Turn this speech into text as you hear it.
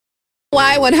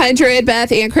Y100,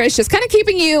 Beth and Chris, just kind of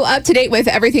keeping you up to date with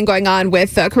everything going on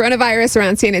with coronavirus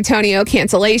around San Antonio,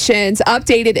 cancellations,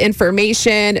 updated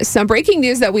information, some breaking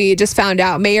news that we just found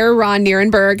out. Mayor Ron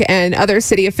Nierenberg and other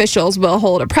city officials will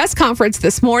hold a press conference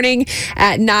this morning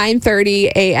at 9:30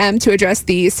 a.m. to address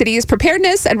the city's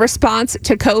preparedness and response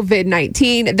to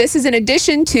COVID-19. This is in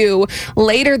addition to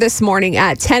later this morning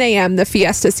at 10 a.m. the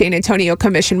Fiesta San Antonio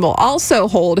Commission will also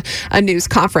hold a news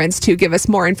conference to give us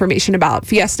more information about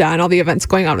Fiesta and all the events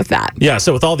going on with that. Yeah,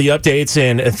 so with all the updates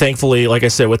and thankfully, like I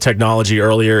said, with technology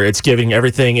earlier, it's giving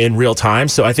everything in real time.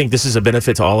 So I think this is a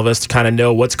benefit to all of us to kind of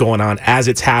know what's going on as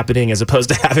it's happening as opposed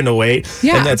to having to wait.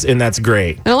 Yeah. And that's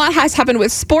great. And a lot has happened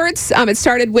with sports. It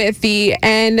started with the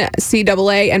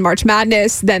NCAA and March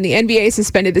Madness. Then the NBA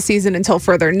suspended the season until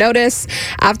further notice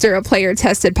after a player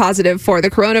tested positive for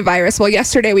the coronavirus. Well,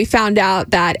 yesterday we found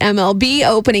out that MLB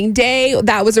opening day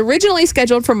that was originally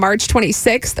scheduled for March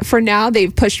 26th. For now,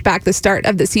 they've pushed back the start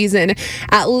of the season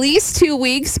at least 2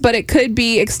 weeks, but it could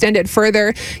be extended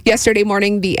further. Yesterday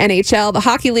morning, the NHL, the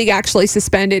Hockey League, actually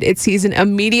suspended its season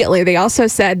immediately. They also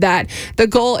said that the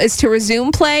goal is to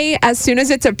resume play as soon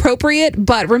as it's appropriate,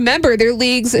 but remember, their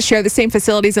leagues share the same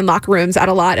facilities and locker rooms at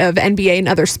a lot of NBA and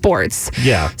other sports.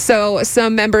 Yeah. So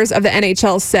some members of the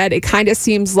NHL said it kind of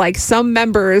seems like some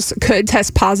members could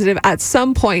test positive at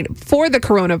some point for the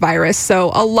coronavirus.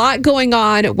 So a lot going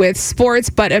on with sports,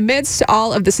 but amidst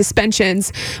all of the suspensions,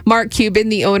 Mark Cuban,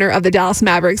 the owner of the Dallas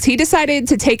Mavericks, he decided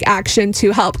to take action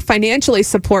to help financially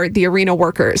support the arena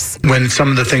workers. When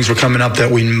some of the things were coming up that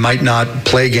we might not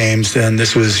play games, and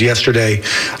this was yesterday,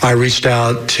 I reached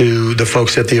out to the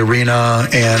folks at the arena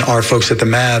and our folks at the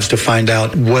Mavs to find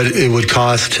out what it would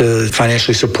cost to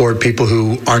financially support people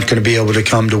who aren't going to be able to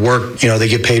come to work. You know, they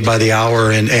get paid by the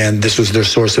hour, and this was their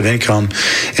source of income.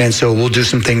 And so we'll do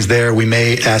some things there. We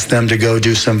may ask them to go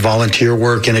do some volunteer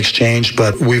work in exchange,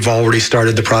 but we've already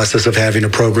started the process of having a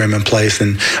program in place,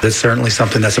 and that's certainly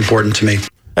something that's important to me.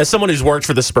 As someone who's worked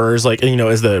for the Spurs, like, you know,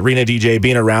 as the arena DJ,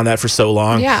 being around that for so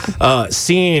long,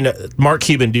 seeing Mark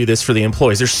Cuban do this for the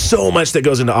employees, there's so much that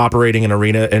goes into operating an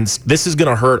arena, and this is going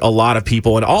to hurt a lot of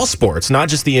people in all sports, not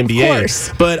just the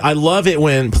NBA. But I love it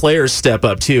when players step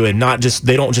up too, and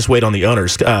they don't just wait on the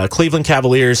owners. Cleveland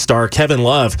Cavaliers star Kevin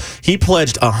Love, he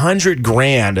pledged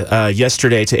 $100,000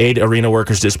 yesterday to aid arena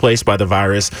workers displaced by the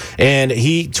virus, and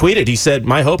he tweeted, he said,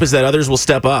 "My hope is that others will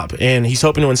step up," and he's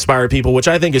hoping to inspire people, which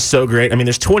I think is so great. I mean,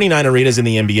 there's 29 arenas in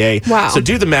the NBA. Wow. So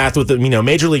do the math with the,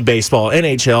 Major League Baseball,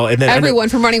 NHL, and then everyone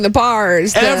from running the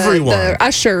bars, the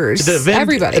ushers,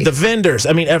 everybody, the vendors.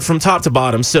 I mean, from top to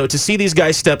bottom. So to see these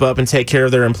guys step up and take care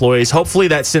of their employees, hopefully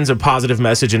that sends a positive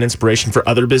message and inspiration for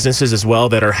other businesses as well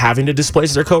that are having to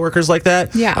displace their coworkers like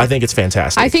that. Yeah. I think it's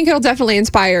fantastic. I think it'll definitely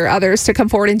inspire others to come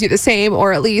forward and do the same,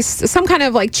 or at least some kind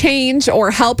of like change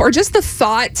or help, or just the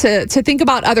thought to think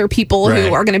about other people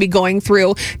who are going to be going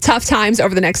through tough times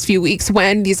over the next few weeks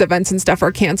when these events and stuff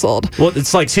are canceled. Well,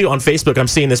 it's like too on Facebook, I'm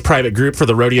seeing this private group for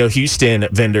the Rodeo Houston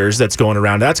vendors that's going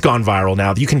around. That's gone viral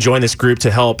now. You can join this group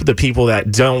to help the people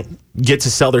that don't get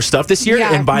to sell their stuff this year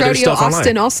and buy their stuff online.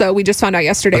 Austin also, we just found out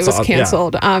yesterday, was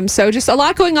canceled. So just a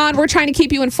lot going on. We're trying to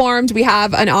keep you informed. We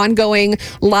have an ongoing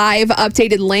live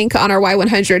updated link on our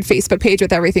Y100 Facebook page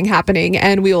with everything happening,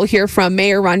 and we will hear from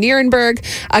Mayor Ron Nierenberg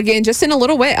again just in a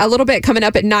little bit coming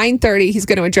up at 9:30. He's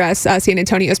going to address San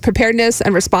Antonio's preparedness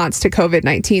and response to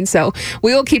COVID-19. So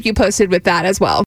we will keep you posted with that as well.